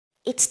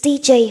It's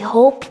DJ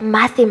Hope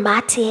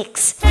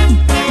Mathematics. Ooh,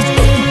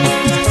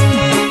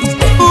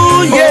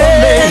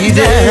 yeah,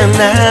 lady,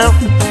 now.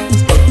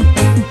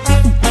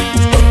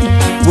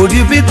 Would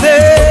you be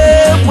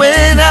there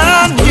when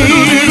I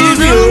need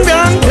you?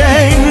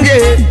 Dang,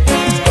 yeah.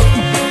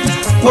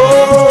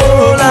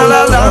 Oh, la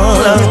la la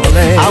la.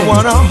 I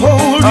wanna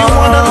hold you,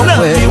 wanna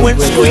love you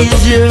and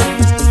squeeze you.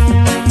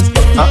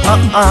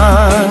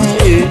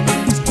 Yeah.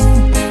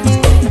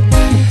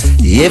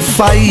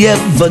 If I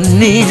ever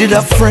needed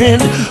a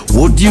friend,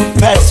 would you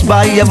pass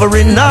by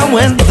every now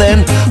and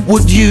then?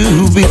 Would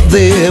you be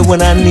there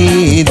when I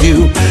need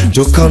you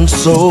to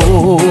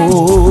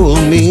console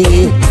me?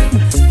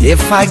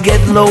 If I get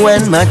low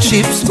and my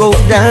chips go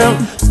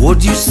down,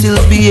 would you still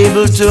be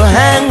able to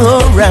hang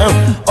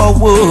around? Or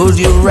would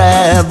you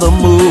rather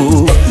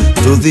move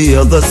to the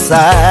other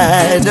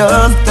side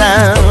of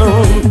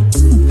town?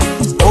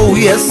 Oh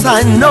yes,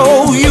 I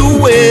know you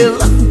will,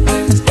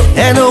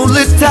 and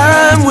only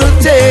time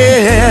will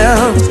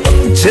tell,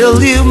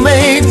 till you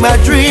make my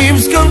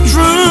dreams come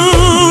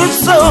true.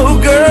 So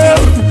girl,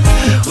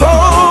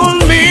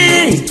 hold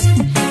me,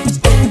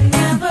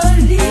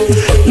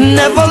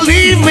 never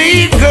leave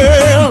me,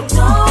 girl.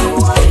 No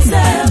one's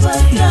ever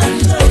done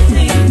the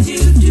things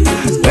you do.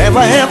 Never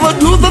ever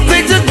do the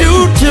things you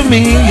do to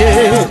me,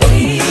 yeah.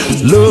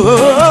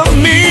 Love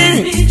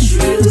me,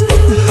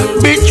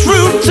 be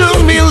true to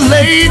me,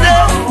 lady.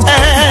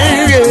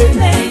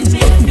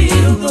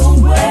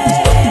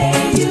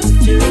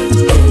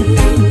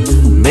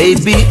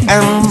 Maybe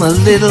I'm a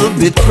little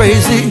bit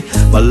crazy,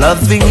 but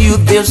loving you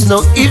there's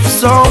no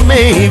ifs or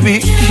maybe.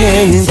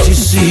 Can't you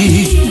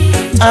see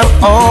I'm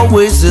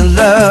always in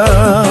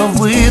love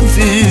with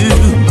you?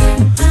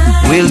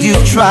 Will you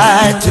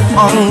try to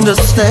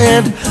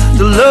understand?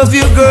 To love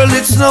you, girl,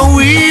 it's no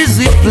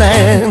easy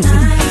plan,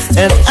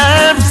 and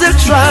I'm still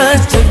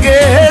trying to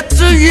get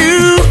to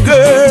you,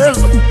 girl.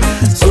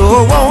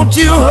 So won't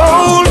you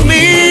hold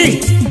me?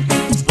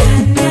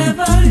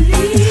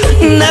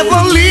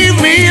 Never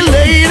leave me,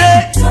 lady.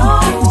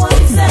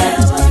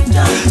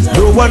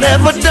 No one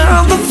ever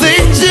done the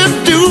things you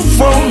do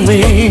for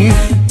me.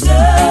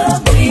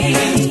 Love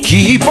me.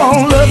 Keep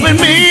on loving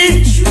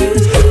me.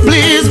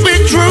 Please be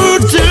true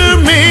to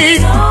me.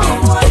 No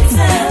one's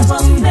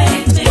ever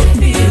made me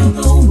feel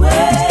the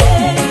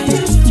way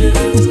you do.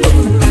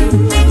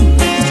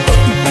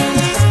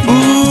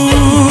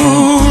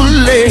 Ooh,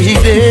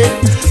 lady.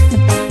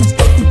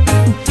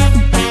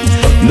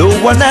 No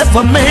one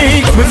ever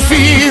make me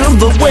feel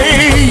the way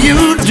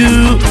you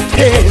do.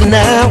 Hey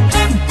now,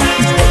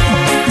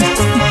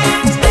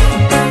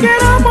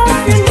 get up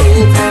off your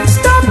knees,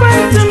 stop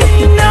right to me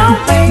now,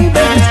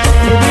 baby.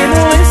 You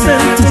didn't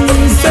listen to me,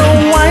 so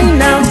why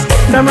now?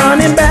 Come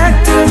running back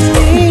to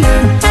me.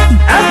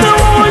 After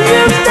all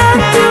you've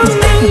done to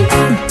me,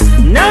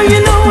 now you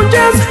know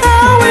just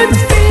how it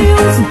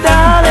feels,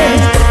 darling.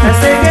 I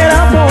say get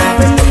up off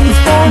your knees,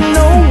 for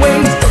no way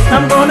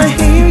I'm gonna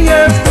hear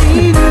your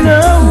feet,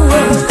 no.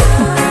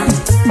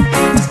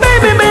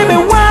 Baby, baby,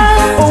 why,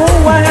 oh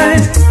why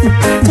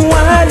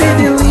did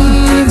you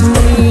leave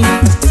me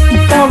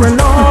for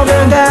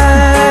another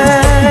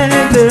guy,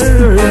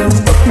 girl?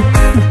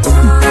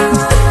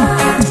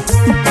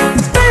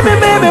 Baby,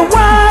 baby,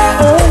 why,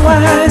 oh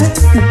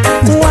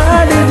why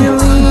did you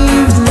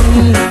leave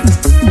me?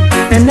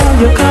 And now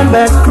you come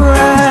back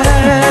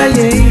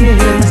crying.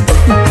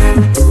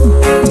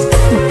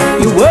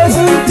 You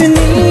wasn't in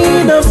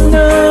need of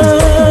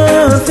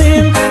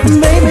nothing,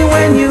 baby,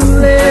 when you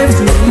left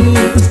me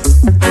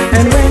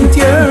and went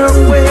your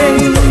way,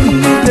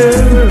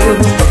 girl.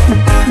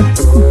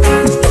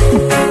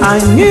 I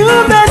knew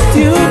that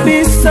you'd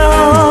be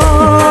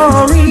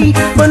sorry,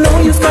 but no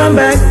use come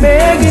back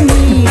begging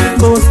me,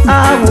 'cause I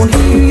won't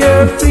hear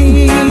your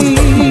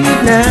plea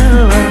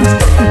now.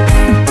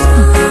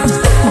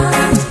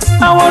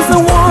 I was the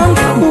one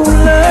who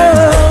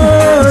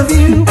loved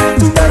you,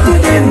 but you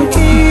didn't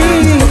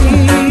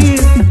care,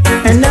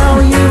 and now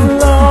you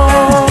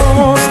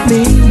lost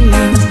me.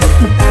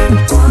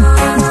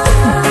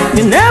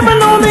 You never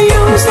know the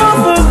use of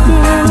a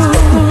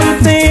good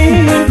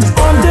thing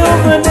until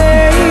the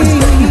day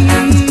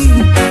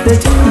that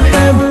you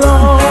have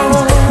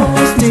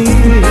lost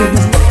it.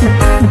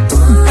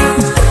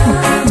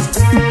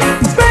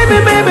 Baby,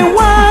 baby,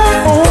 why,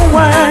 oh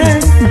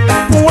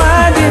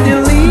why did you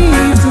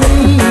leave me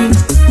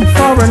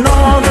for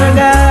another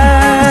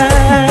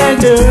guy,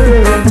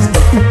 girl?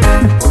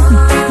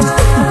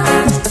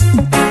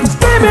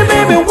 Baby,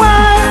 baby,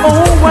 why,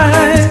 oh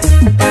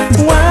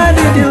why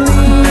did you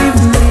leave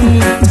me?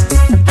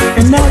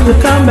 And now you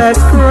come back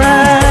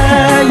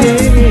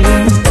crying.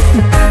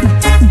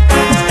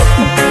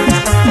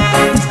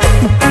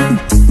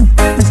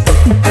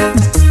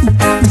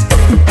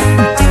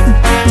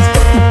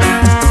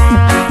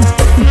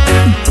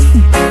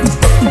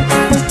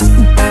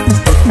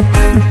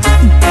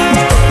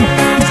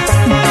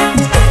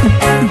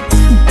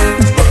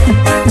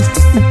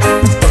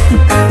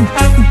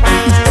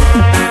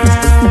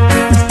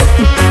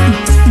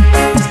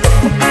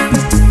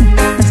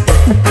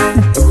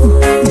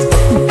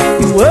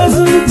 Was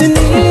the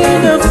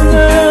need of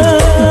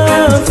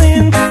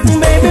nothing,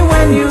 baby,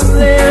 when you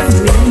left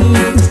me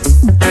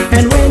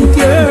and went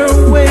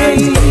your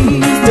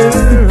ways,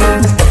 girl.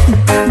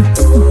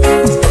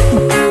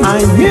 I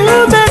knew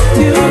that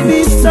you'd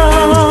be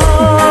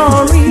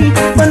sorry,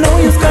 but now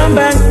you've come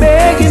back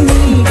begging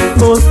me,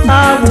 'cause I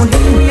won't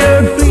hear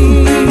your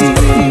plea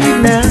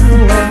now.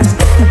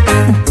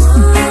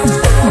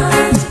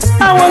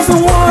 I was the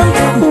one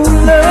who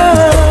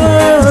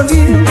loved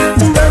you,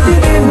 but you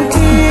didn't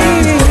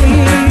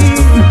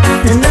give,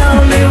 and now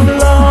you've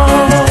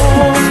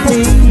lost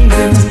me.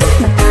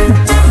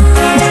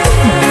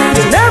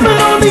 You never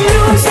know the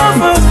use of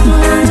a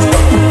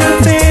good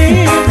thing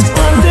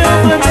until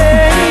the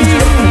day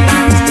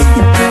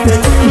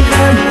that you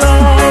have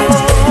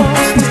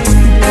lost me.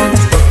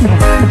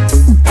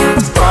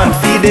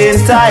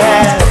 Confident I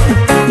am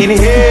in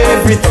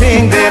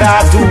everything that I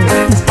do.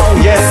 Oh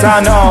yes, I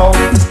know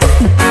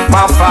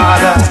my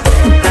Father,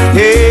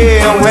 He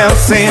will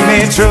see me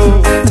through.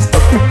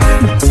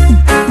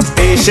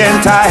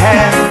 Patient I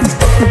am,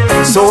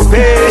 so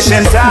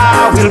patient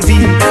I will be.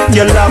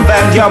 Your love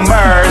and your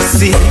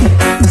mercy,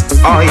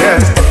 oh yeah,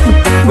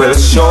 will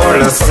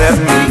surely set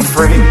me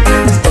free.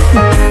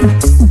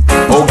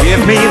 Oh,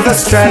 give me the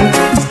strength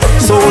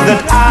so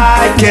that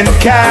I can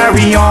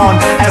carry on.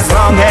 As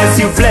long as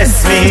you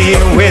bless me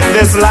with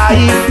this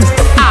life,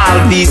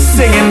 I'll be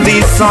singing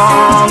these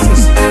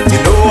songs. You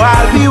know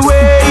I'll be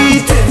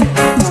waiting,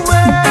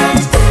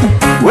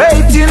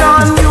 waiting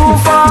on you,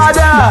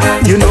 Father.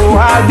 You know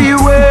I'll be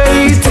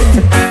waiting,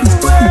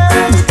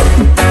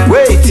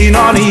 waiting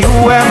on you,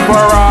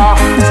 Emperor.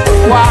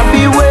 Oh, I'll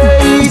be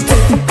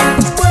waiting,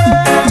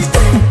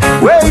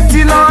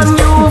 waiting on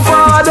you,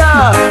 Father.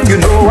 You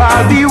know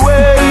I'll be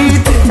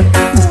waiting,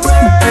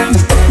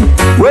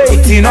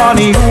 waiting on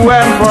you,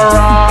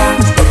 Emperor.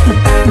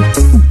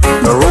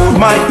 The road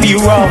might be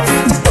rough,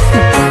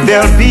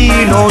 there'll be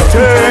no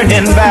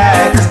turning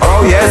back.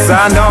 Oh yes,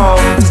 I know,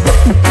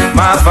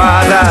 my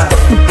Father,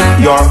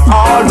 you're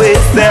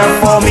always there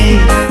for me.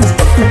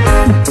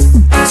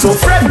 So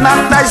fret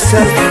not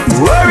thyself,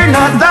 worry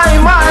not thy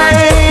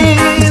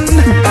mind.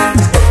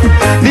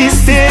 These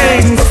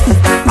things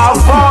a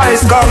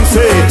voice come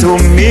say to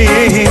me.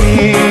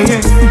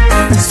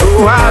 So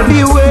I'll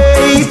be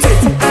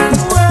waiting,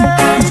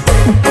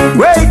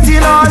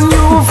 waiting on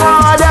you,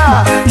 Father.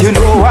 You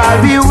know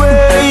I'll be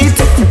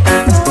waiting,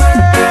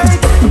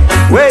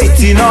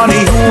 waiting on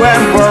you,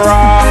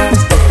 Emperor.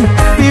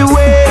 Be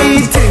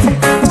waiting,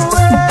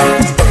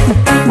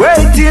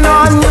 waiting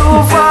on you,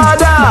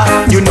 Father.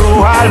 You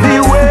know I'll be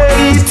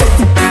waiting,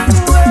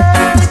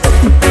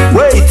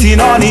 waiting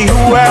on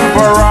you,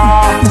 Emperor.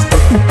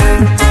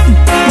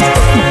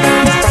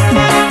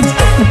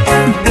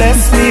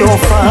 Bless me, oh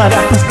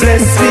Father,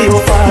 bless me, oh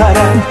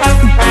Father.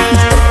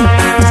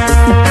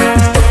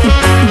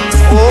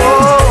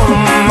 Oh,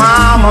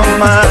 Mama,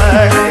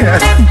 mine.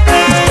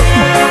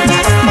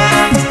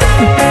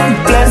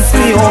 Bless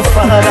me, oh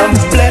Father,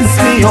 bless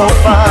me, oh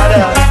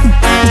Father.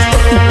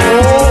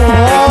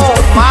 Oh,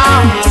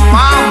 Mama,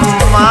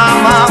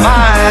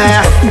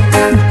 mine.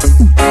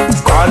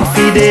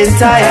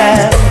 Confident I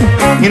am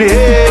in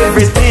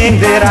everything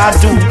that I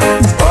do.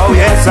 Oh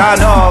yes, I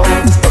know,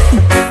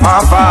 my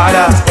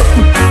Father,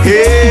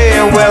 He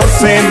will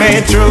see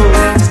me through.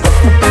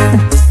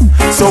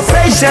 So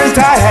patient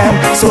I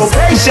am, so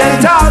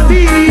patient I'll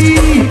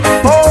be.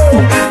 Oh,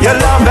 your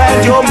love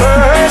and your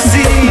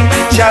mercy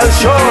shall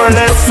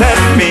surely set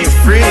me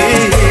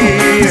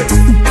free.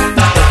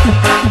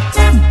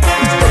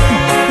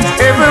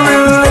 Every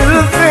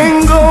little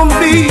thing gonna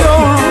be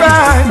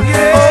alright,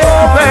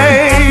 oh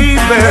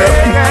baby.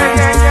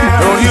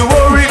 Don't you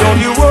worry, don't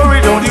you worry,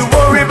 don't you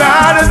worry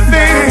about a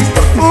thing,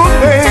 oh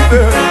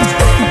baby.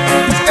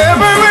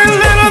 Every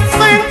little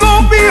thing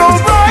gonna be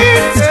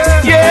alright,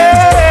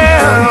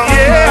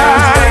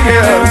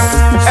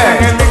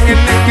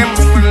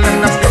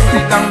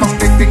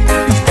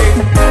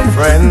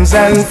 Friends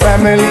and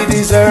family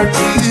desert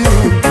you,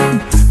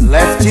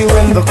 left you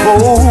in the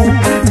cold.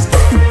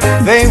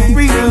 They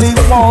really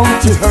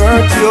want to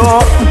hurt your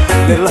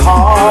little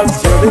heart,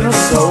 your little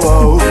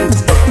soul.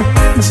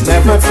 It's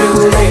never too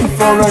late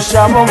for a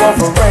shower of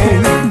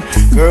rain.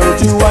 Girl,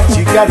 do what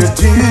you gotta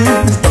do.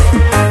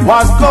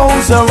 What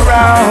goes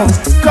around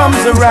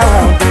comes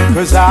around,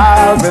 'cause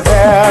I'll be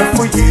there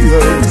for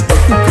you.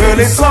 Girl,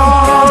 it's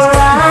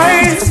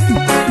alright,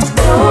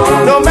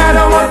 no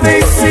matter what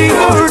they see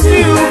or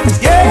do.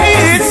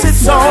 Yeah,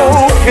 it's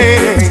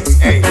okay.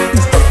 Hey,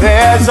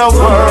 there's a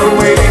world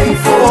waiting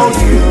for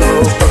you.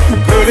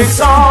 Girl, it's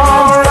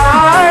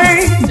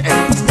alright,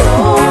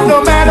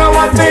 no matter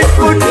what they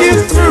put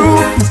you through.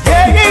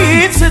 Yeah,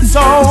 it's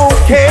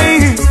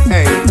okay.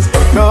 Hey,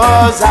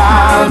 'cause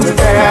I'll be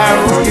there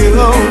for you.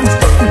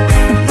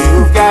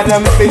 You've got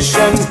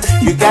ambition,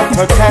 you got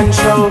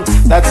potential,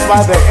 that's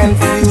why they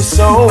envy you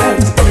so.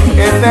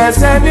 If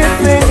there's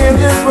anything in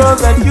this world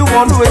that you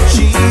want to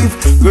achieve,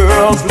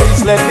 girl,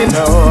 please let me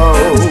know.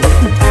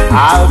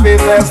 I'll be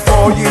there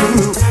for you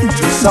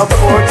to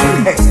support you,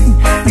 hey,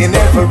 in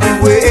every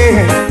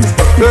way.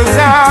 'Cause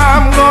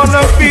I'm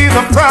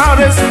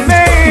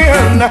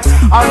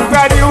on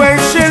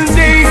graduation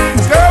day.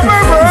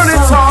 Girl,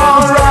 it's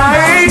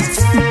alright.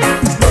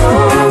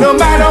 No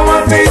matter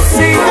what they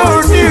say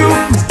or do,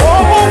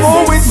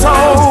 oh, it's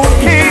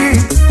okay.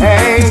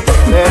 Hey,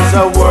 there's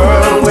a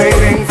world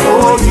waiting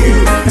for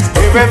you.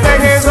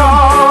 Everything is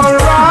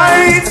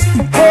alright.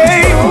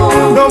 Hey,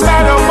 no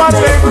matter what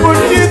they put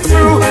you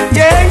through,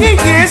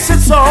 yes,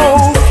 it's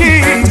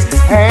okay.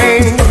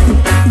 Hey,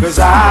 'cause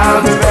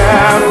I'll be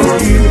there for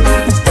you.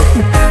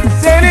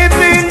 Is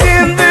anything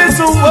in this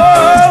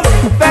world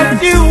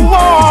that you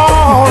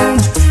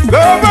want,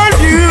 girl,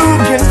 you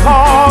can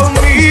call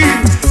me.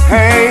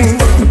 Hey,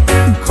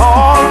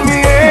 call me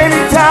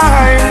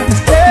anytime.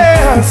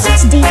 Yes,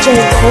 It's DJ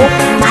Hope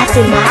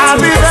Mathematics. I'll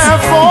be there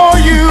for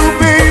you,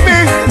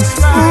 baby.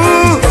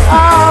 Ooh,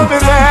 I'll be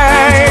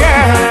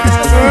there.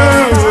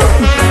 Ooh,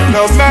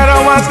 no matter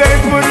what they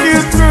put you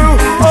through,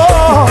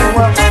 oh,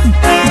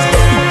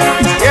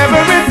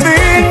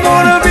 everything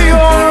gonna be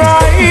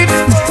alright.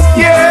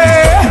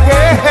 Yeah,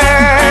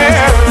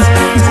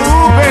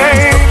 ooh,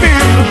 baby.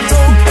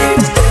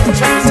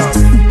 Check this out.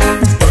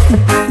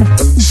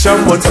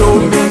 Someone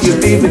told me you're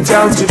leaving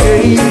town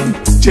today,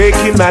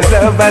 taking my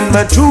love and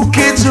my 2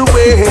 kids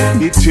away.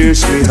 It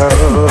tears me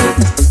up.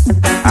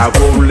 I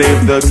won't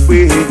live that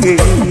way.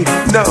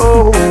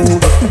 No.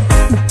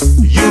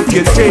 You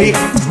can take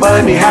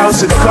money,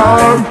 house and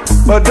car,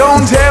 but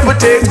don't ever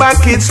take my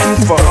kids too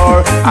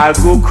far. I'll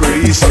go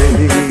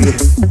crazy.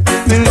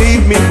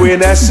 Believe me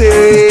when I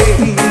say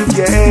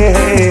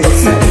yeah.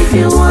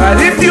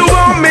 But if you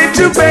want me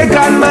to beg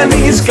on my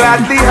knees,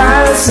 gladly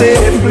I'll say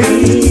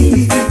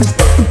please.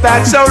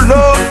 That's how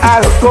low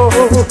I'll go,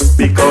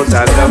 because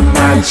I love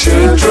my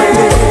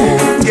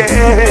children.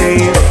 Yeah.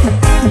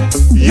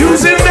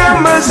 Using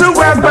them as a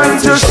weapon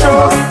to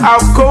show how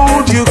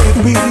cold you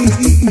could be,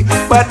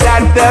 but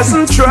that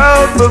doesn't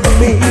trouble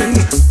me,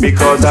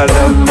 because I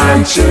love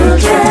my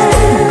children.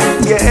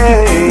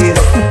 Yeah.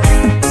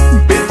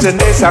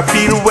 Bitterness I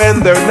feel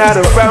when they're not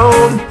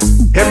around.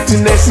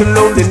 Emptiness and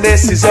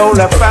loneliness is all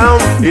I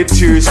found. It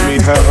tears me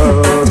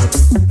up.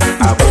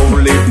 I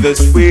won't live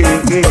this way.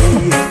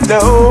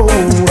 No.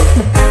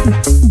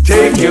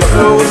 Take your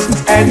clothes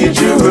and your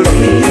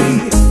jewelry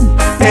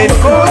and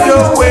go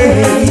your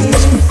ways.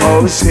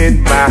 Always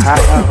in my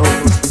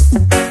house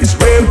is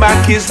where my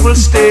kids will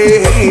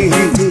stay.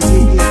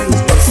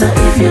 So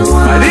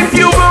if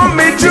you want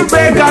me to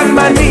beg on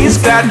my knees,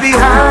 gladly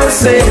I'll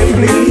say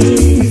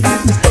please.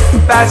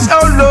 That's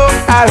how low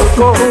I'll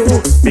go,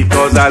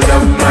 because I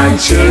love my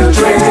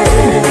children.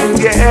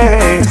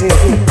 Yeah.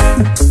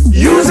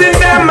 Using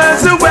them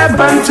as a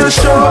weapon to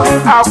show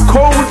how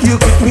cold you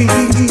could be.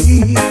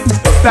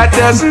 That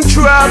doesn't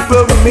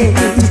trouble me,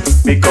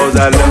 because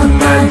I love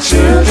my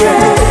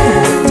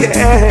children.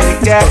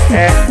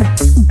 Yeah.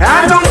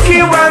 I don't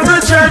care what the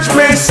church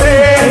may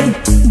say,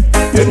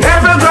 you're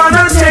never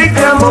gonna take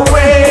them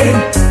away.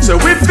 So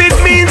if it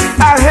means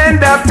I'll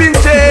end up in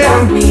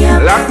jail,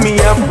 lock me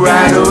up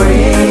right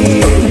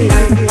away.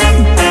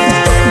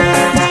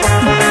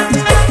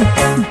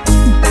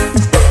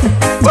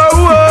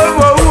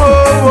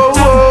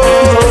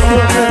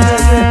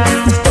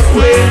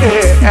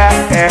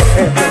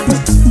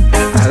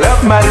 I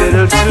love my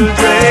little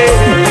children,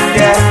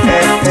 yeah.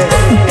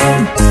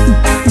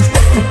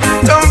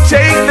 Don't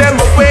take them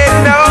away,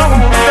 no.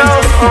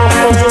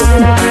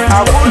 I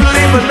wouldn't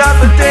live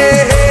another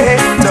day,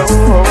 no.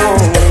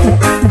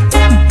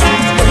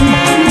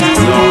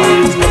 Lord,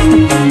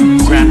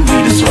 grant me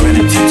the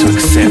serenity to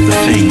accept the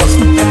things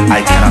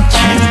I cannot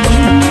change.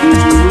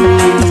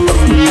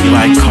 Give I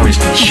courage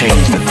to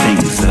change the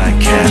things that I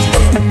can.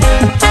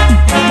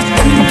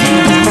 And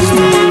indeed the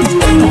wisdom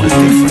to know the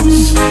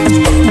difference.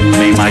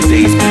 May my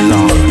days be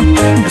long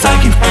as I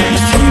give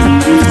praise to you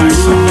with my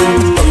song.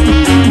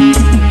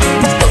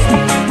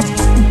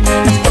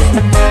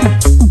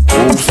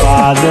 Oh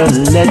Father,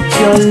 let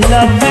your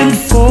love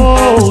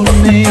enfold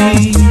me.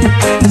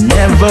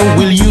 Never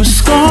will you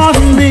scorn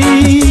me.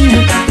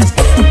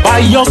 By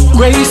your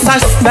grace I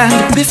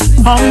stand this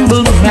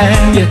humble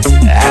man.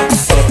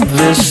 Accept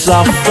this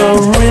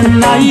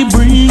offering I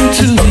bring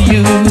to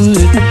you.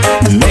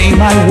 May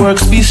my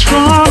works be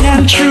strong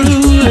and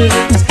true.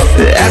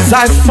 As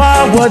I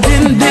forward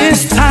in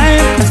this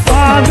time,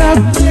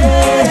 Father,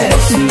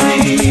 bless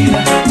me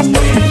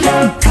with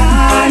your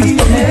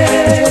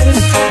kindness.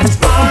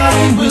 I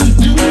will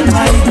do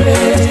my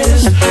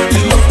best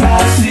to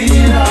pass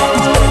it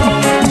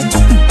on.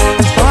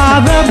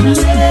 Father,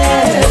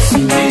 bless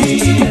me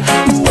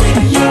with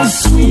your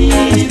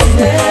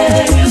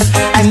sweetness,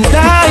 and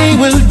I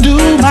will do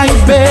my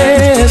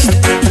best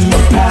to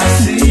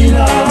pass it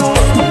on.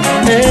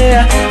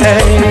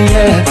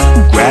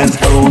 Grant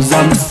those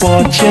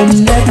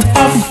unfortunate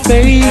of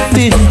faith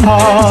in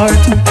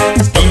heart,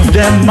 give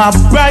them a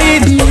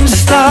bright new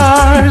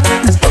start,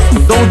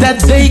 so that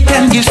they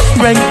can give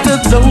strength to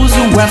those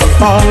who have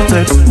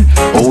faltered.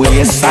 Oh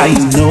yes, I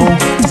know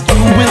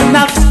you will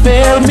not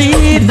fail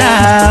me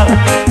now.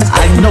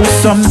 I know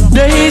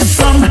someday,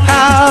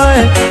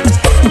 somehow,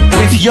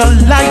 With your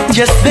light,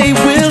 yes, they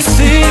will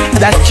see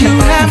that you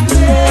have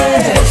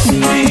blessed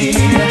me.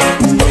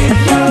 With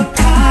your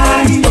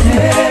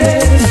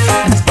kindness,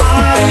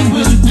 I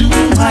will do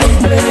my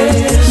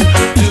best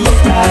to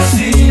pass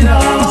it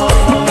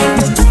on.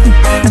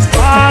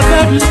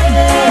 Father,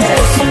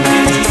 bless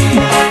me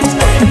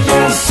with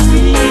your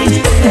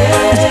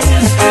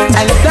sweetness,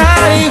 and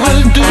I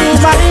will do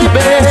my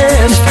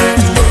best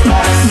to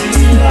pass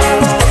it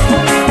on.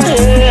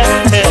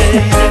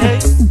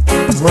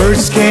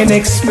 Words can't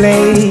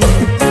explain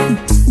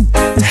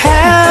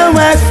how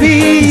I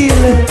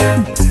feel,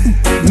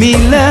 me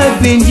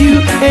loving you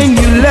and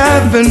you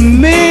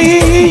loving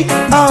me.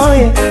 Oh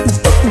yeah.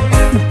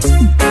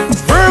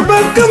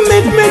 Verbal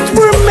commitments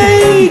were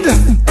made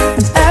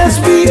as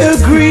we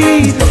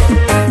agreed,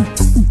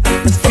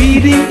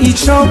 feeding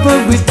each other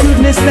with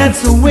goodness,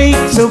 that's the way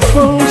it's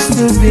supposed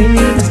to be.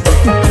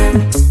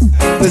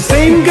 The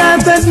same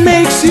God that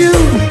makes you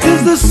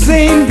is the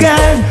same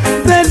God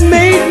that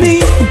made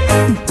me.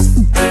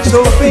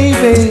 So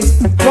baby,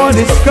 what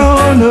it's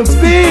gonna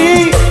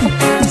be?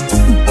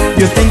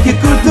 You think you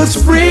could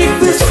just break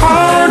this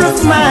heart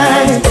of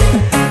mine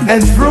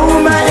and throw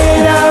my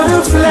head out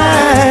of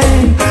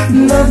line?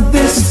 Not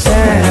this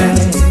time,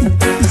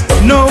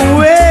 no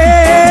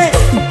way.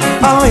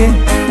 Oh yeah,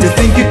 you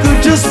think you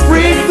could just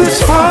break this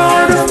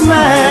heart of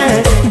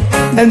mine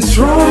and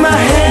throw my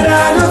head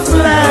out of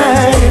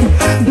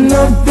line?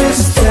 Not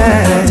this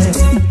time,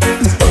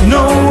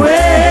 no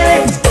way.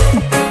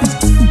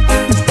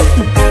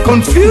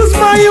 Confused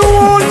by your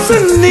wants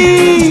and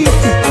needs,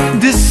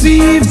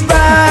 deceived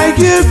by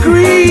your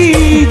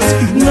greed.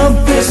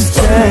 Not this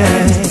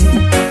time,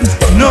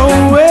 no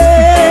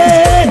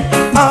way.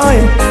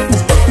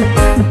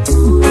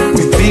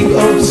 With big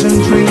hopes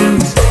and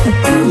dreams,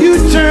 you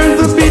turned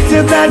the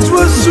bitter that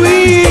was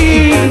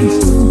sweet.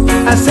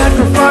 I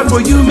sacrificed for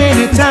you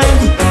many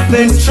times,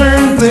 then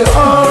turned the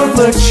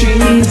other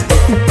cheek.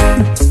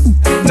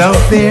 Now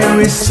there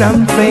is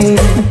something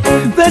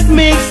that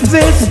makes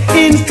this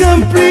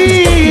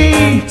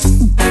incomplete.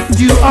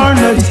 You are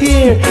not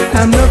here,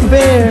 I'm not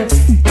there.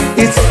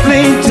 It's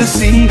plain to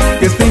see.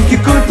 You think you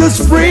could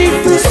just break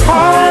this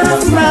heart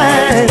of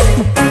mine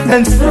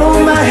and throw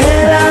my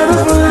head out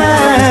of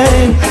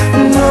line?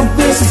 Not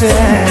this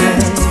time,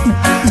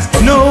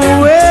 no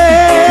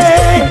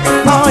way.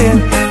 Oh yeah,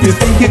 you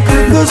think you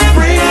could just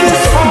break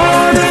this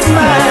heart of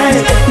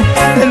mine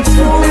and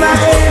throw my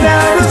head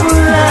out of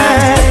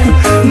line?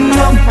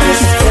 Not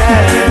this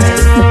time,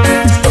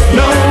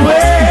 no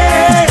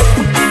way.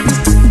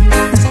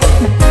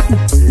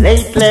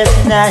 Late last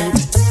night,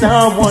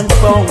 someone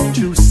phoned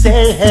to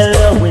say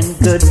hello and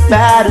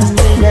goodbye to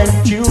me, and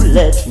to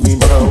let me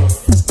know.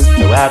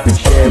 So I've been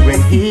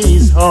sharing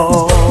his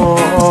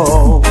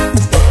home.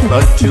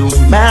 But to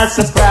my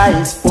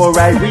surprise, for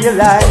I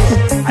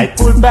realized, I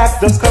pulled back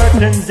the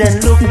curtains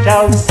and looked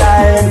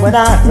outside when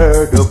I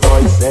heard a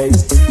voice say,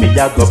 "Me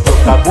a go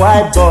book a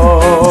boy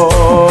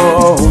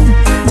bone."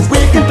 We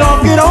can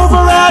talk it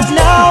over right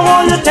now,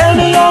 or you tell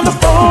me on the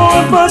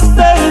phone, but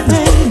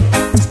baby,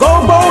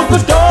 go bolt the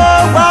door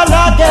while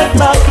I get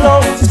my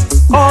clothes,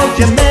 'cause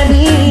your man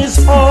is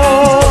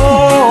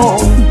home.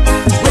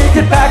 We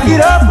can pack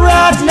it up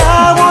right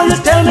now, or you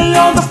tell me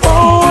on the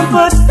phone,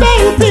 but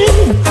baby,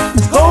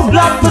 go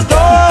block the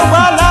door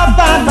while I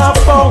find my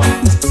phone,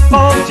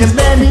 'cause your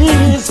man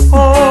is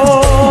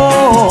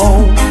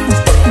home.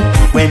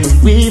 When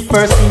we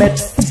first met,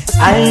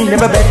 I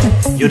never bet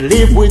you'd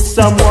live with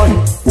someone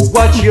who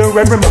watch your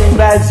every move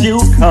as you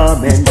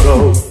come and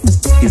go.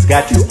 He's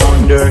got you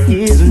under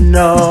his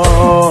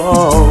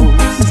nose.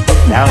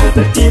 Now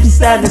the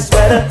gifts and the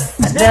sweater,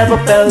 I never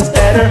felt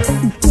better.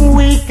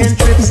 Weekend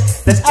trips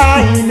that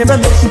I never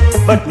missed,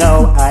 but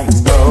now I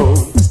know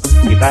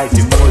he buys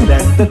you more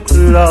than the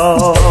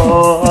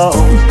clothes.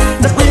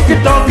 That we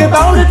could talk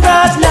about it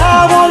right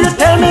now, or you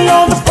tell me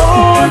on the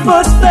phone,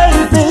 but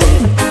baby,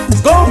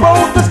 go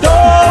bolt the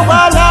door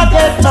while I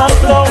get my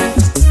clothes,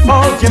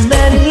 'cause your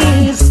man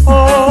is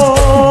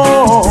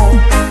home.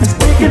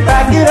 We can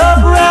back it up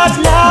right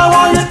now,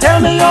 or you tell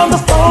me on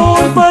the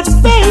phone, but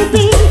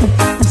baby,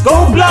 go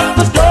block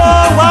the door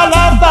while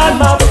I find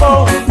my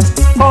phone,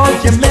 'cause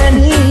your man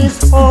is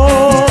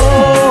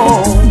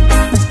home.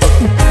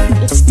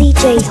 It's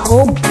DJ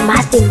Hope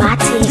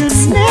Mathematics. You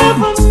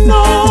never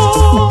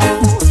know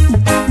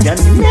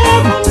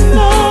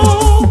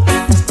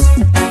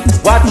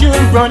what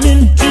you're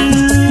running to.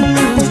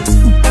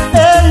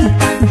 Hey,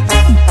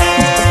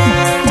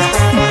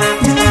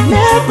 you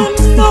never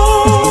know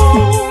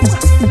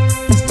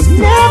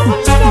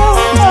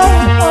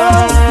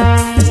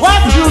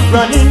what you're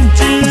running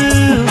to.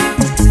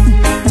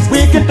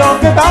 We can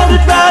talk about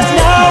it right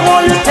now,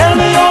 or you tell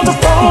me on the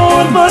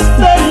phone, but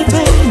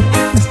baby,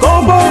 go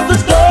bolt the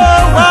door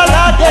while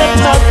I get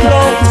my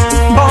clothes,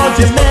 'cause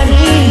your man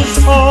is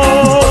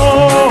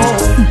home.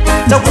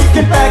 Now we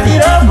can back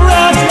it up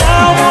right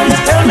now, or you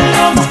tell me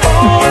on the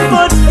phone,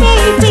 but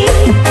baby,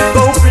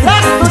 go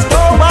block the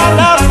door while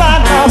I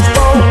find my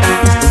phone,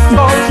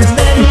 'cause your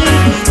man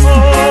is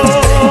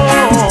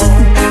home.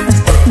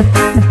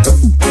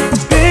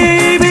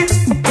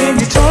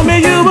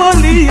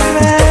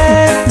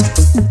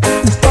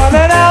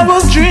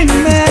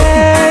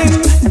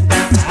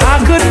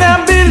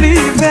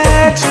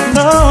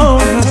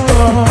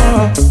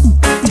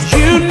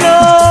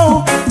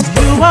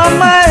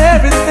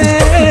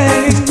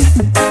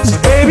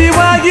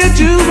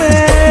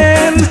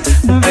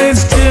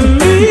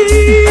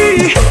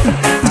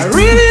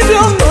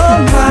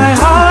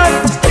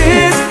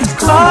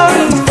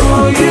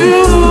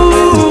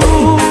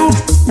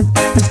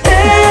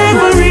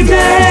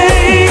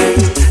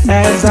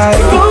 as I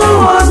go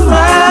on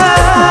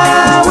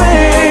my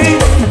way,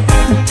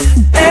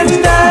 and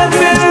I've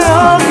been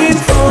longing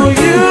for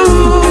you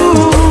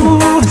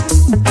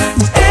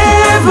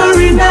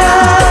every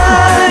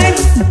night.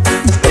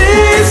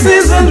 This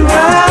isn't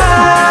right.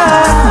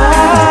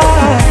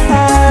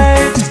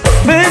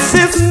 This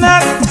is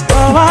not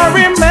how I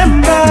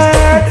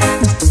remembered.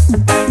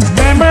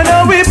 Remember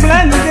that we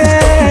planned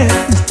it.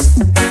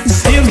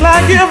 Seems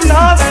like you've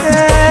lost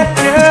it,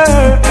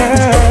 girl.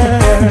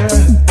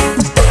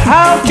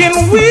 How can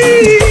we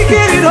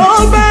get it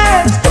all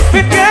back,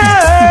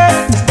 girl?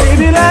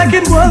 Baby, like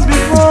it was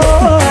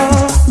before.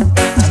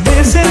 I'm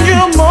missing you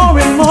more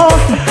and more,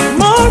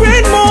 more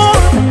and more.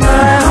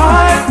 My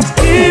heart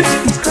keeps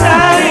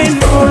crying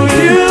for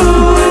you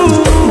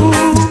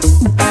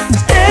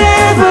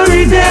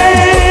every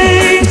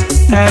day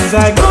as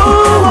I go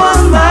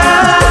on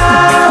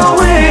my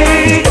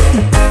way,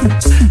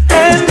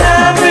 and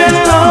I've been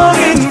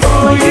longing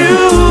for you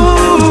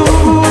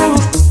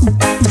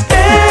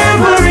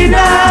every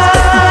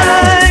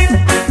night.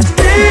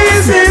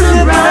 This is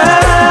the right.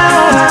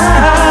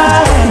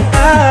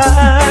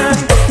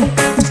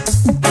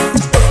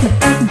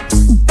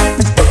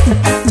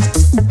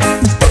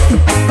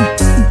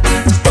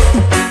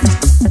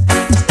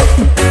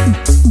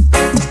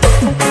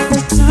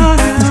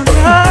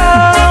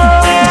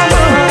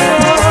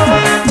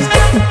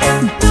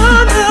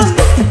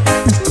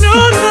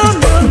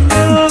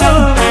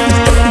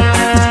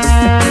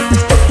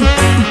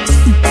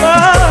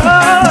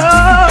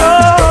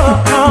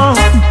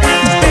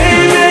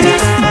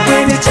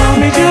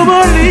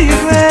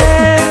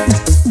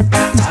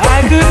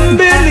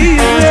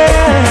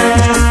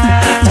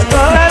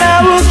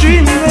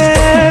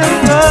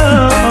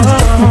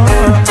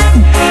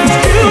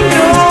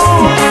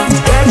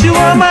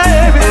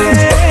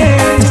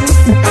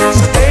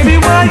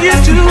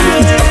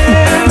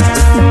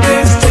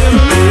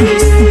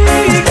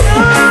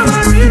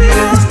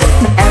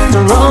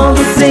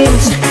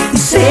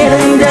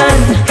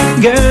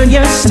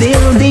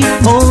 Still the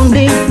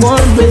only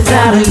one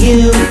without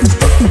you.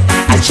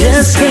 I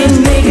just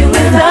can't make it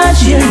without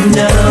you,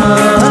 no.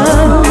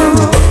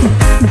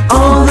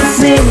 All the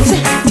things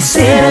you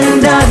said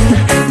and done,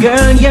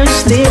 girl, you're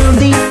still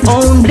the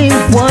only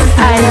one.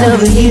 I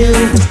love you,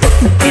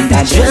 and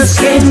I just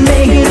can't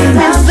make it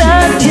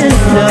without you,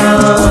 no.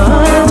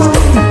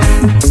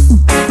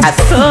 I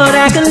thought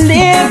I could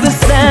live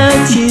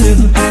without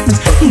you,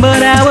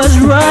 but I was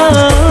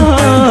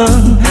wrong.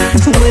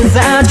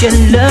 Without your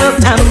love,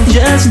 I'm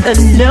just a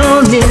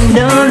lonely,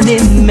 lonely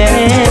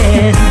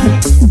man.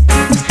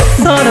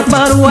 Thought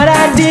about what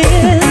I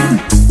did,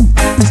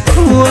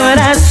 what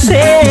I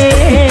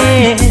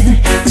said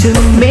to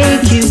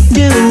make you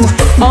do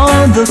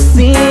all the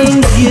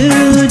things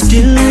you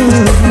do.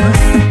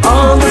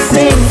 All the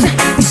things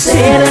you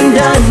said and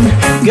done,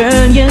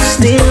 girl, you're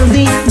still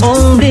the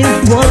only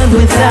one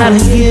without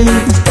you.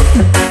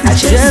 I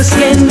just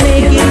can't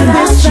make it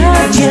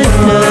without you,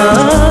 no.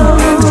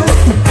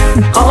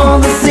 All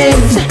the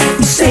things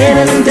you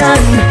said and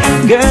done,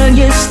 girl,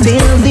 you're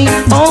still the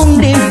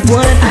only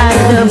one. I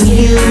love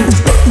you,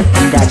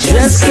 and I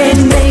just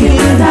can't make it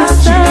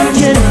without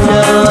you,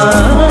 no.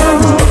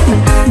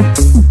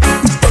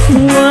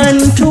 One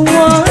to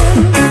one,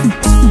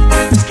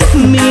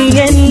 me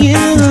and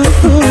you.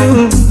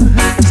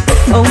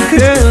 Oh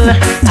girl,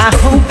 I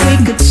hope we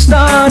could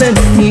start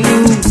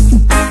anew.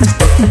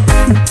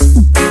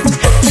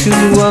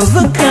 Two of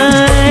a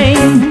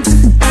kind.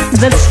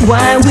 That's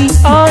why we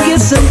argue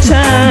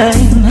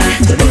sometime.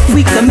 But if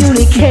we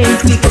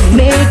communicate, we can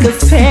make a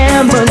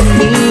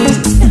family.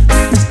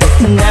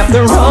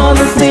 After all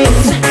the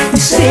things you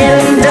said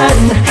and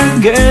done,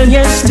 girl,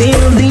 you're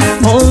still the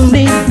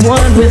only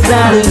one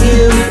without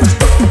you.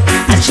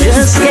 I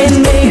just can't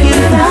make it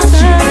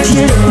without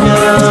you,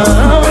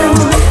 no.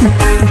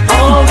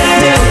 All the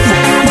things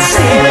you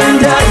said and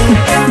done,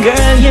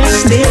 girl, you're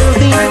still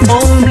the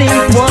only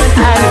one.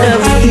 I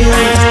love you,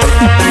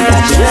 I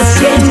just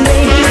can't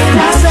make it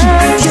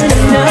without you,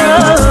 no.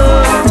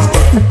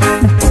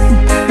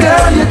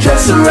 Girl, you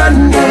just run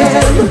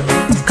them,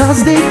 'cause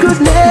they could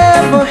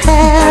never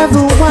have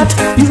what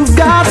you've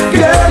got.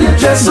 Girl, you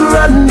just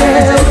run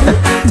them.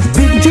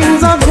 Big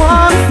things are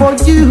gone for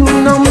you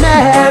no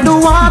matter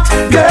what.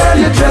 Girl,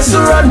 you just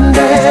run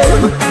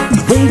them.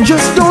 They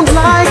just don't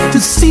like to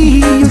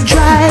see you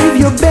drive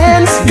your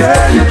Benz.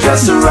 Girl, you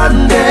just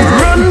run them.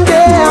 Run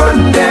them,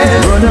 run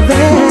them, run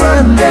them,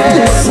 run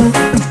them.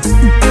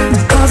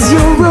 'Cause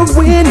you're a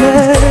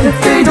winner.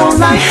 They don't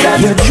like that.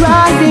 You're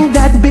driving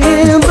that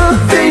Benz.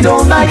 They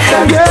don't like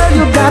that. Girl,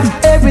 you got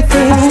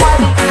everything.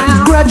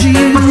 Grudgy,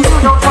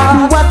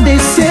 what they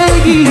say.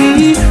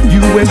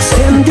 You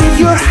extended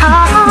your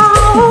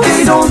house.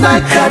 They don't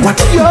like that. What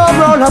you're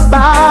all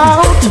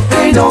about.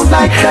 They don't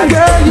like that.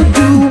 Girl, you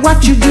do what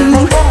you do.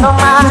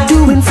 You're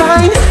doing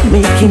fine,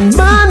 making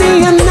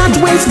money and not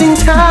wasting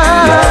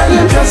time. Girl,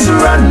 you just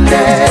run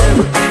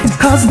them,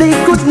 'cause they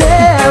could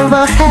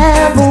never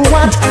have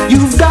what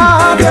you've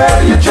got.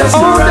 Girl, you just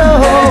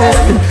run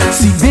them.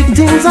 See, big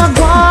things are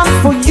gone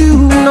for you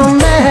no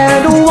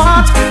matter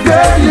what.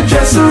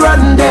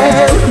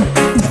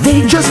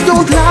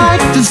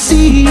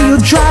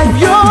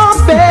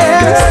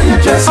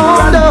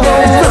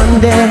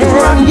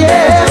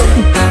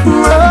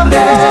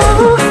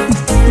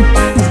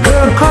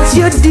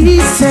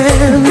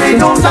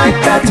 don't like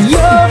that.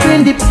 You're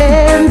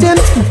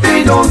independent.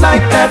 They don't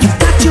like that. You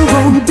got your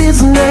own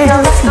business,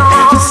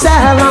 your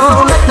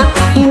salon,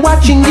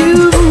 watching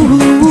you.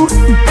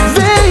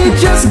 They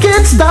just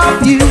can't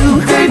stop you.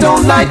 They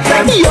don't like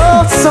that.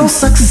 You're so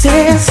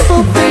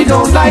successful. They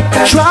don't like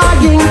that.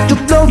 Trying to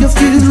blow your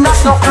fuse,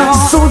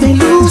 so they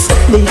lose.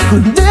 They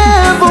could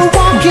never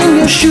walk in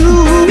your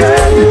shoes.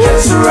 Girl, you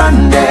just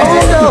run there.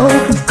 Oh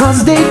no,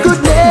 cause they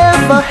could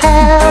never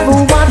have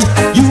what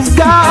you've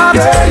got.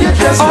 Girl, you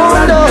just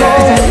run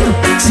there.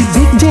 See,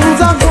 big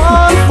things are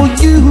gone for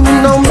you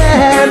no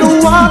matter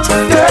what.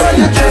 Girl,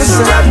 you just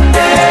run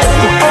there.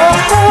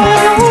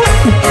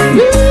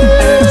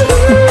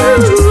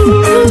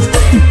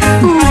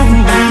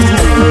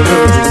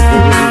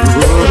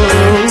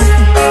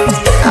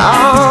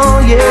 Oh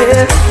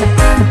yeah.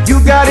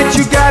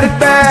 You got it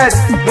bad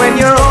when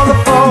you're on the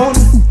phone.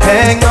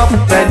 Hang up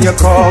and you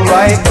call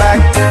right back.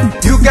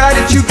 You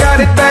got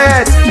it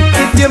bad.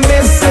 If you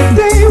miss a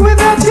day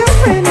without your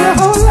friend, your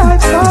whole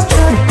life's off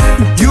track.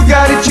 You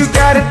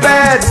got it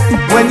bad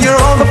when you're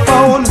on the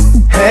phone.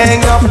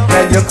 Hang up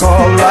and you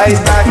call right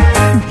back.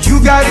 You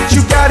got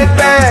it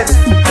bad.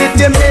 If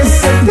you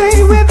miss a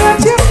day without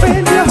your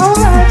friend, your whole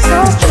life's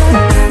off track.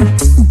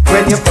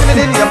 When you feel it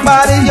in your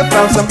body, you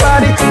found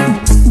somebody.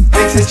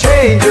 Makes you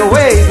change your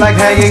ways, like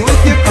hanging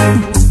with your crew.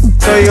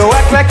 So you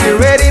act like you're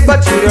ready,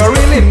 but you don't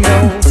really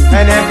know.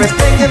 And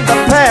everything in the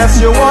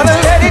past, you wanna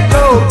let it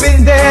go.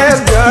 Been there,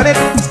 done it.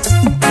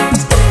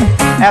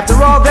 After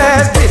all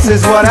that, this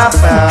is what I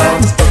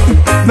found.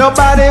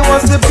 Nobody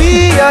wants to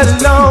be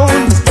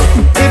alone.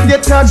 If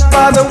you're touched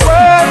by the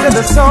words of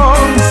the song,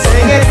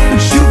 sing it.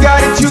 You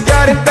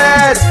got it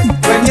bad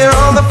when you're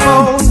on the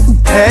phone.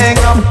 Hang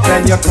up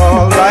and you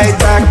call right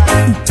back.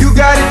 You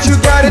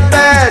got it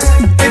bad.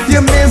 If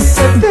you miss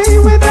a day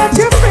without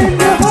your friend,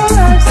 your whole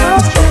life's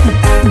off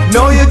track.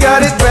 No, you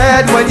got it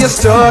bad when you're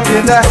stuck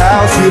in the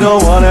house. You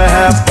don't wanna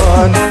have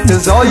fun,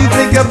 'cause all you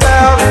think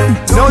about.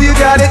 No, you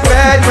got it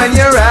bad when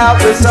you're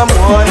out with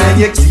someone and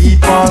you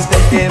keep on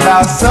thinking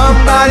about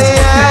somebody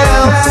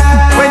else.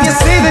 When you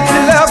say that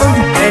you love them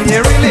and you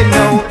really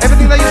know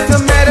everything that used to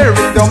matter,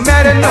 it don't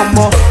matter no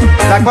more.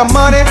 Like my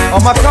money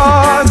or my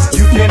cars,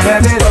 you can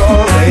have it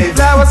all. Hey,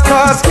 flowers,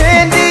 cars,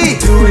 candy,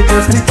 do it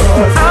just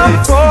because. I'm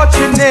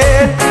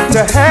fortunate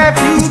to have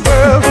you,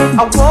 girl.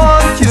 I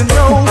want you to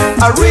know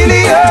I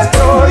really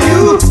adore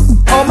you.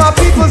 All my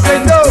people say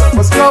no,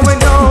 what's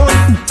going on?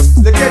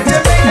 Look at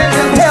your man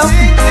and just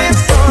sing this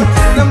song.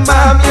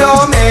 I'm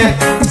your man,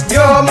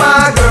 you're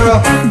my girl.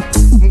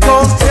 I'm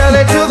gonna tell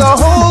it to the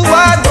whole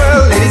wide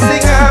world. Ladies,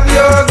 sing I'm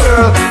your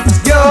girl,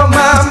 you're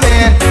my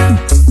man.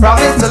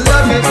 Promise to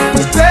love you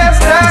the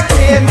best I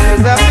can,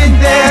 'cause I've been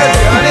there,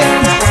 done it.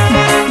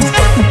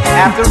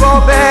 After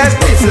all that,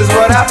 this is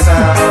what I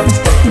found.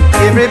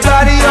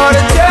 Everybody ought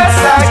to just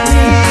like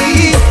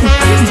me.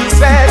 It's too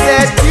bad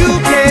that you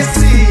can't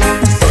see.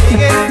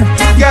 Sing it,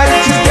 you got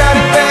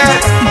it bad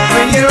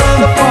when you're on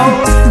the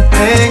phone.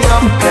 Hang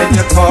up and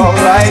you call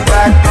right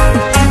back.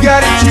 You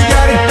got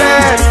it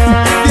bad.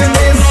 If you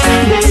miss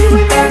it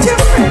without your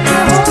friend,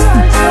 your whole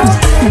life's off.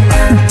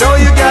 No,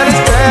 you got it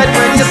bad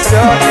when you're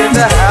stuck in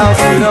the house.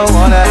 You don't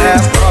wanna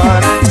have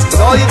fun, it's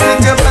all you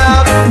think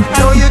about.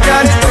 No, you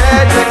got it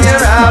bad when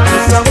you're out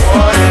with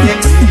someone and you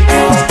keep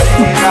on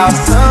thinking about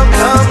some.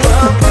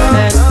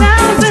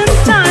 1,000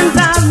 times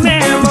I've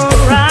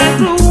memorized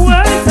the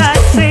words I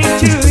say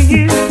to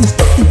you,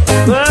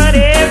 but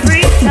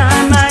every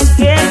time I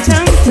get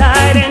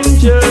tongue-tied and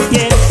just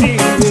can't see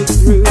it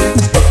through.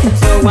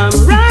 So I'm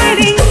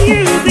writing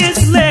you this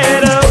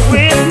letter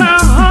with my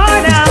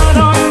heart out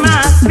on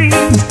my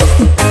sleeve,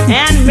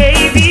 and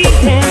maybe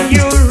then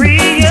you'll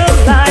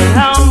realize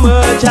how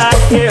much I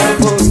care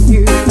for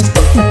you.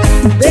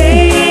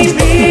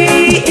 Baby,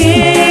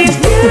 if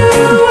you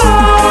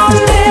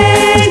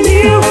only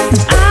knew,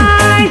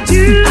 I'd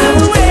do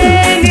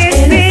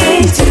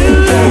anything to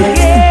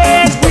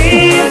get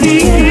with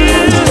you.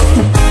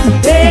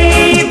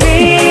 Baby,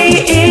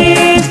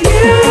 if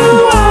you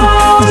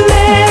only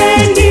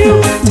knew,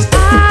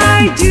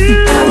 I'd do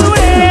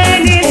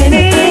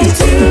anything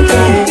to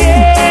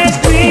get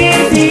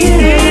with you.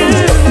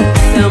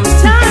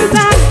 Sometimes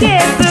I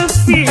get the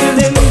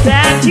feeling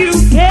that you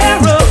care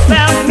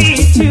about me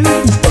too,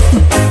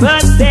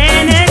 but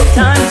then at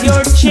times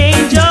your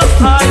change of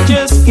heart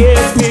just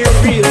gets me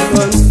real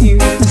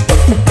confused.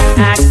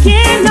 I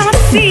cannot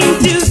seem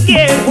to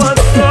get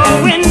what's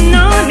going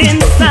on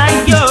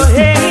inside your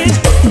head.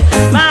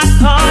 My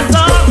cards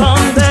are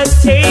on the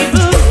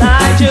table,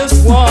 I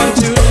just want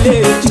to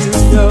let you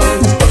know.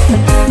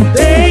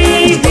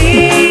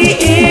 Baby,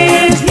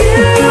 if you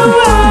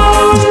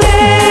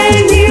only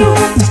knew,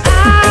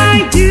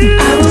 I'd do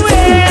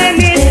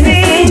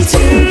anything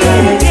to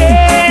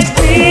get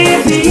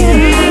with you.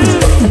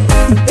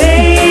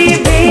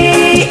 Baby,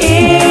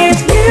 if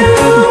you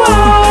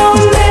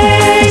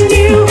only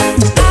knew,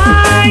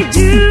 I'd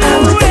do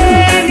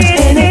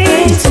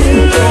anything to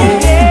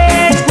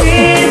get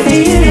with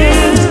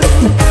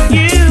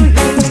you.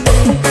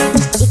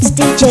 It's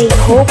DJ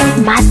Hope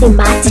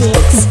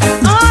Mathematics.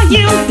 All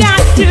you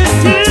got to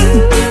do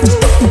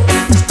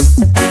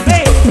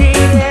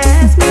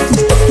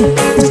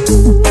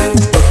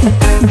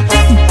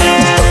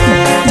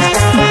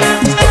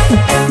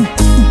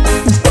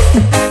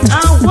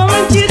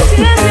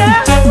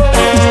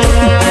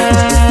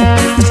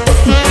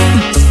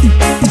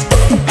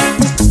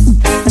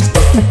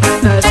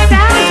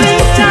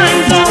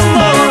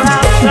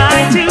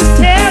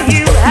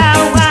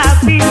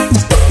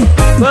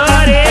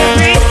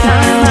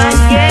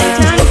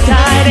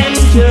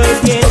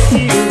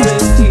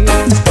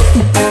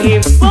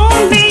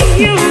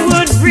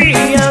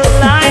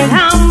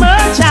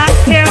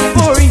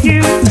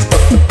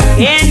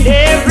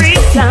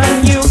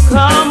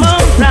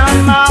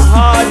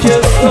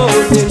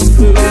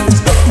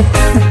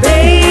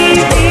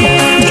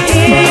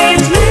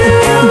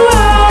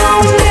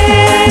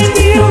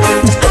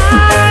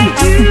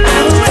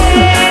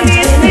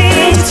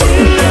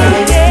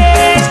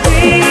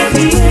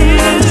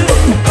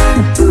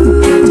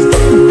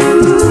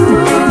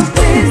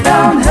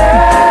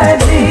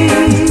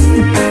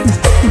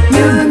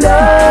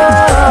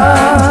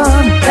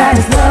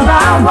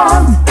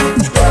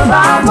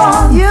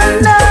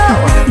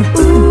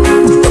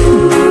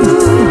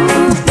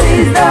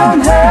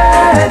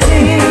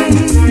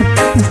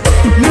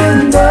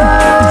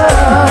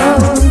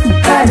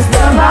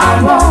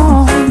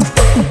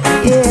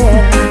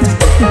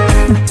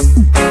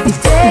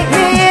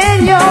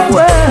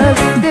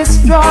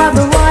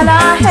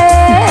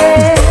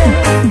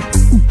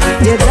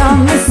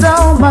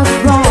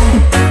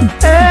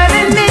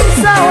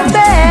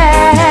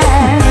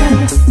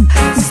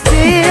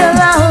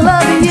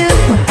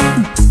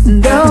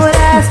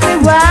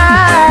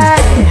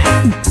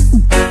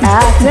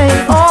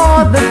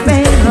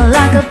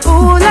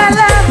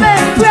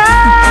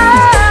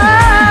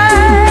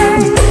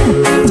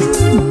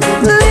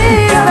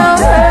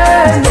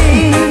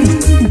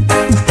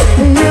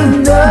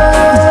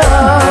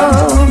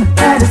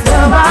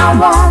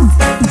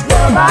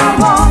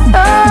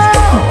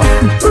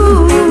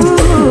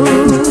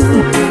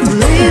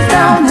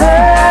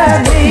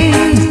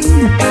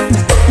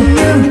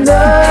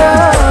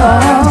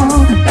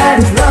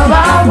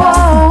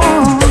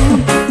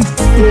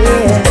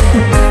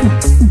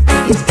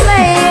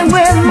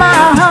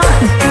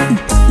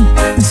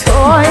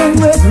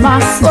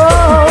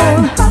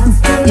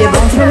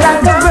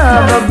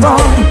the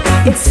bone.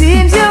 It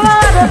seems you're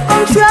out of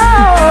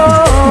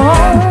control.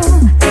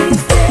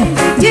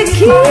 You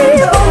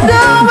keep on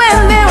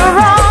doing me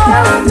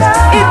wrong.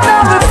 It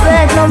don't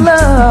reflect no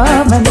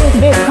love, and if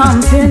it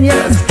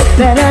continues,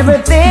 then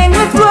everything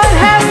would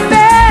have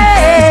failed.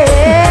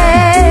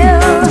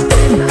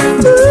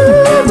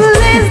 Ooh,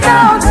 please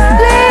don't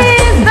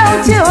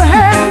you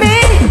hurt me.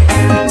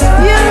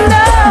 You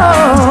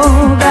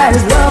know that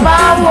is love I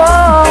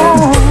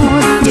want,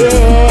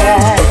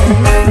 yeah.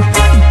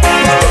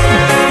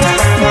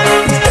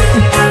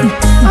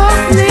 Oh,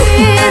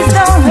 please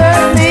don't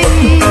hurt me.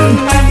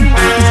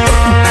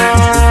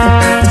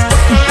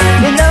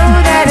 You know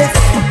that it's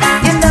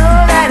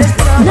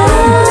love.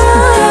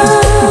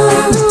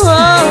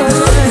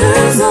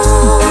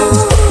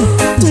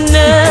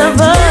 Never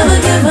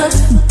give up,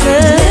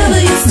 never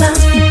you stop,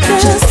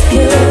 just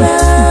give up.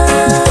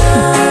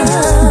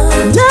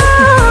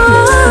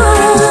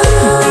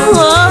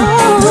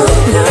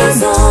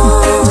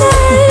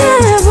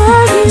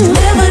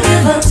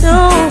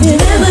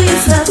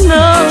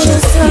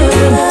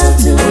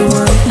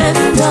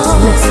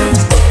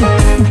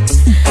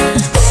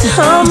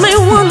 Some may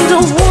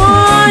wonder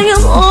why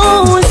I'm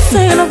always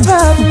saying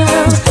about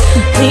love.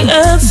 The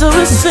answer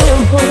is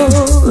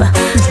simple,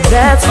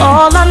 that's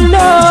all I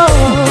know.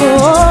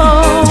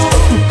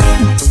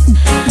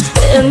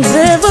 And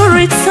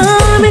every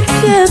time it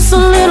gets a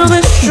little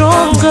bit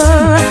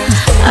stronger,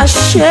 I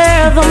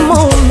share the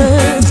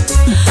moment,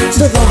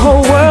 to the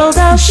whole world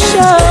I'll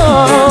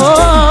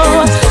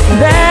show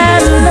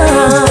that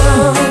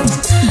love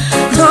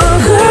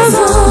conquers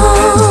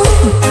all.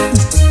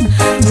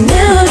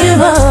 Never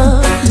give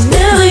up,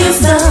 never you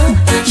stop,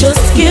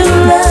 just give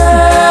love.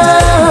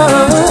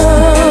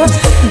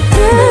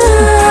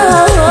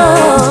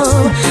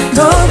 Love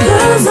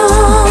conquers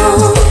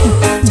all.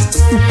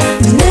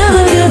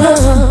 Never give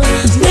up,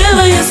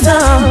 never you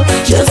stop,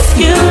 just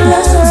give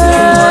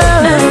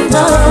love and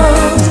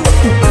love.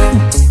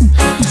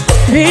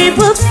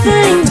 People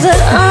think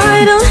that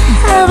I don't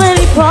have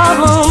any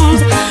problems,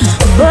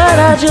 but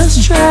I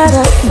just try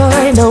to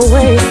find a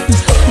way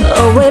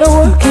to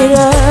work it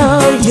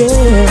out,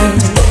 yeah.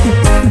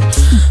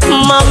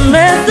 My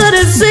method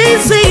is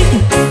easy,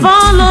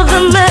 follow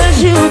them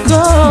as you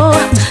go.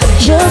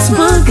 Just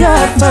put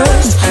God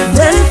first,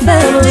 then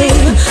family,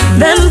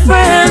 then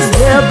friends.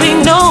 There'll be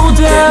no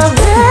doubt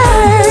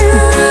that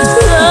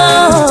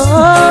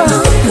love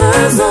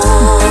conquers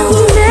all.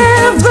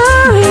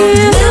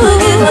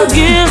 Never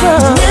give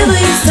up, never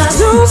you stop,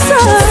 don't stop.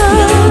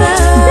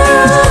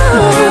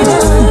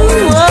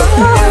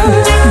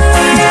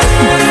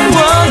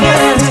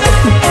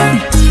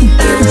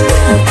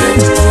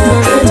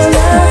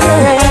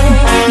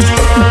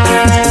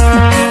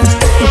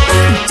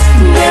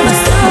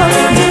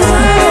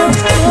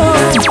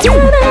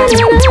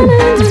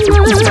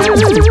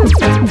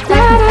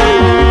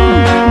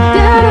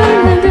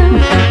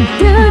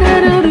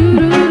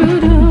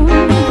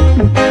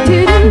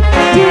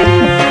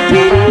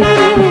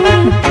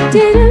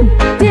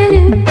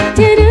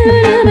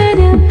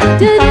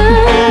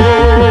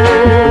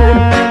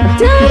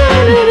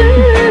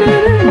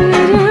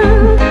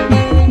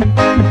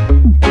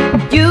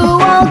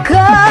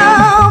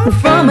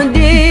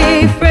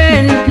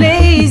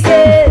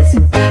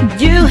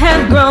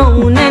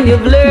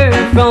 You've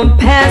learned from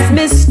past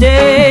mistakes.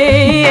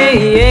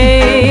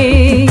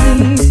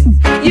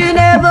 You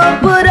never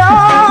put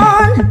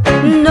on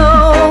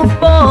no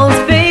false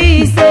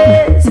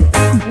faces.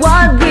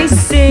 What we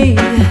see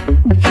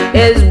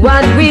is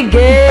what we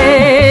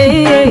get.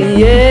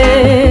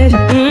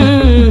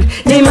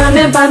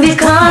 Demanding by the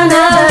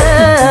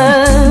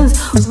corners,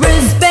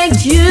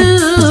 respect you,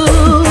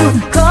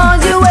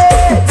 cause your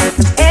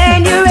words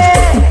and your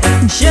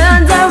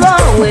actions are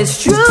always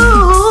true.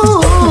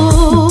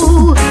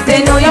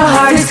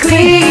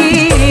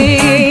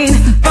 Clean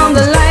from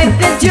the life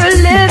that you're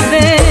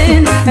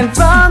living, and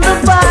from the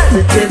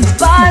positive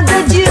vibes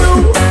that you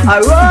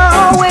are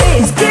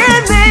always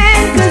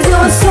giving. Cause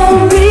you're so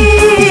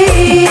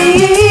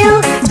real,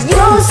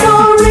 you're so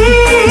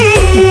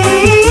real.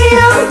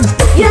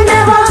 You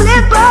never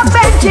slip up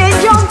and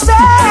change your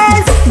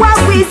face. What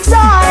we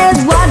saw is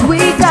what we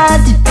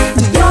got.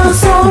 You're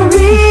so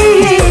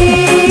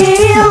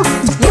real,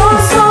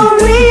 you're so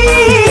real.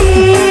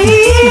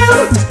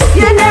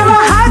 You never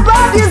hype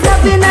up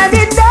yourself in a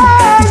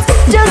dance,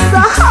 just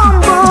a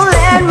humble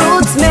and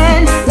roots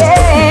man,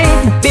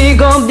 yeah.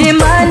 Big up the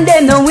man,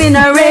 them no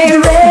winner, ray.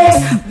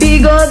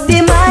 Big up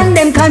the man,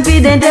 them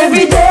confident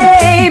every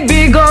day.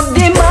 Big up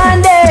the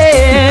man,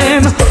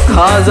 them,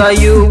 cause of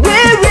you we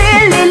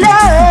really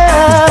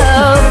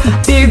love.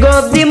 Big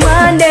up the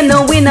man, them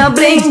no winner,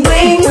 bling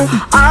bling.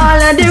 All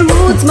of the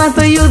roots man,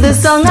 for you the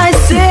song I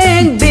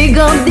sing. Big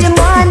up the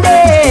man,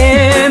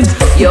 them,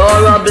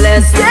 you're a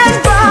blessing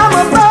from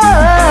above.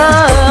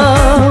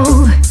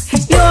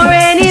 Your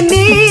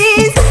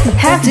enemies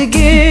have to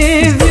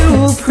give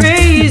you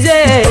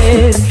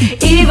praises.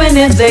 Even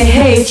if they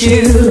hate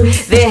you,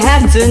 they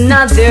have to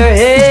nod their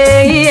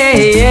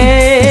heads.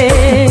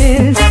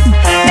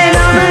 And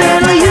all the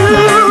little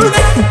youth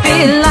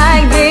feel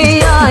like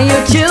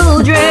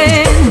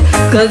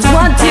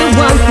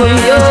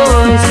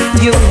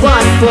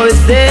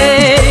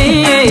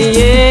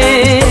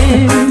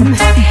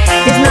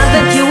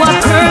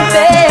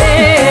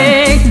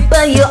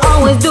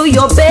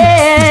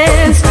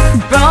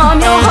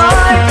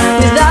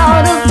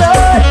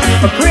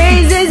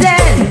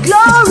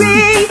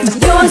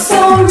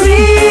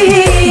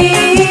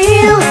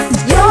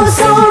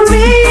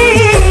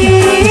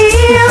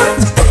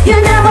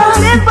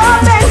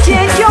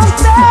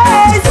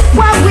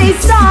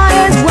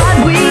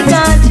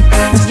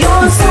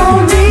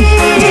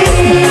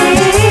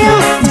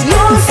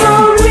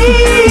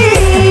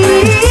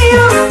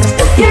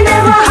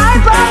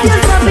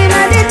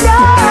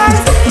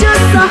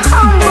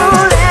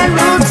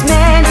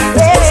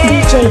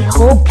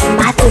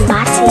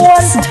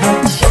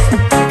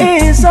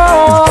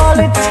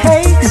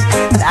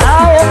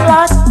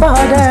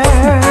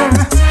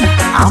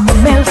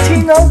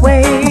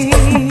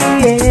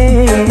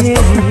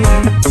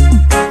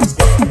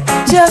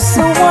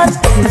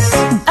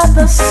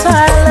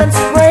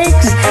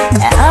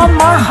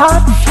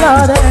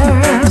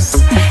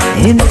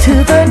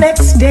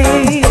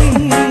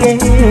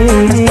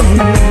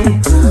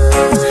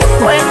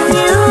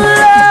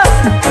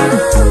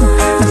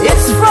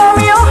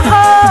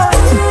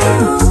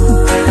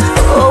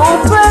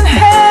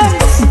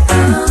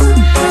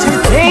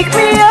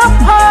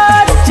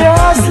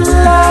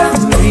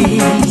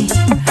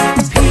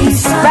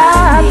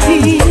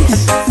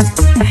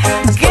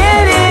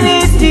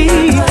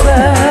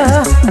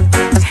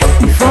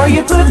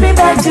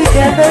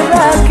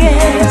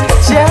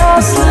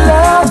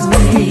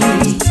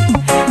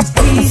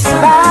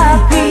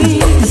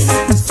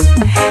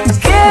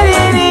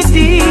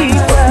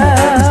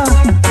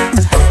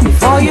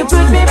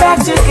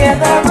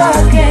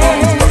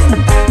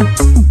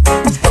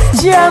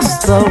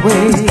the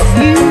way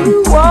you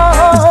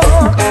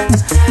walk.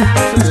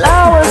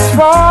 Flowers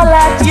fall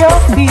at your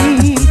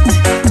feet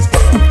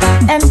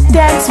and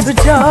dance for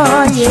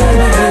joy,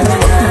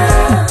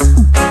 yeah.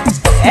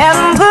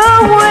 And the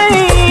way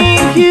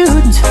you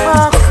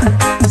talk,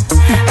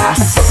 I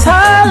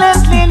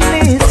silently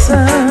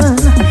listen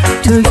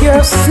to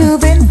your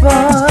soothing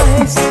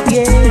voice,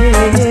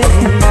 yeah.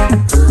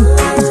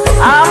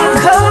 I'm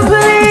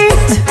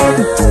complete,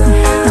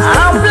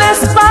 I'm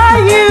blessed by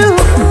you.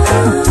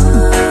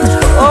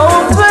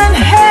 Open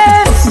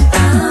hands,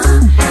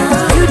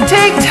 you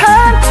take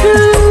time to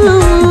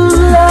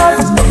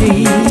love me.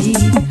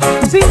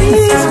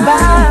 Piece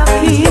by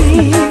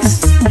piece,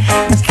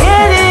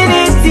 getting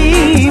it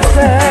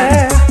deeper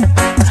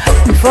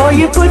before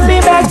you put me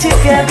back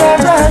together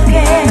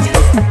again.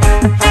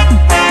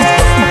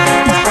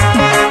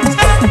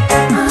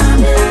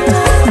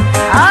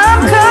 I'm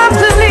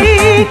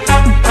complete.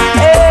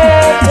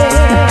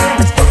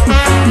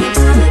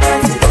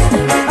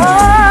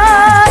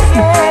 Oh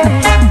yeah.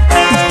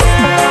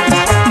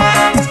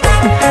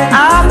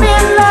 I'm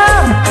in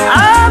love.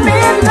 I'm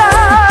in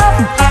love.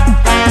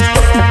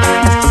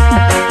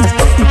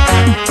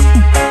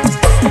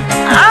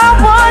 I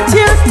want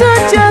you to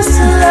just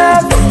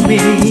love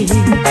me.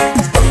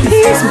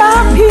 Piece by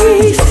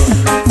piece,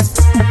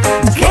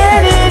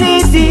 getting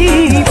it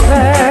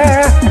deeper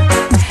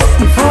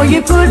before you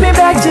put me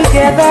back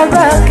together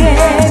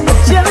again.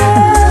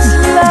 Just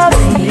love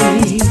me,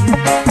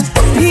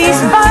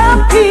 piece by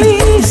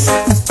piece,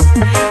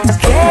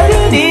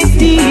 getting it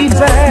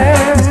deeper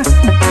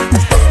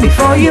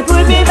before you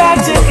put me back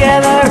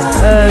together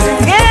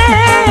again.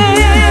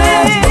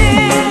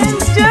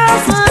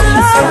 Just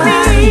love me,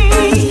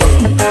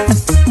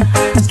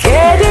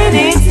 getting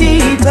it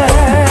deeper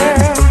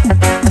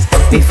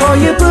before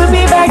you put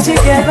me back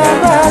together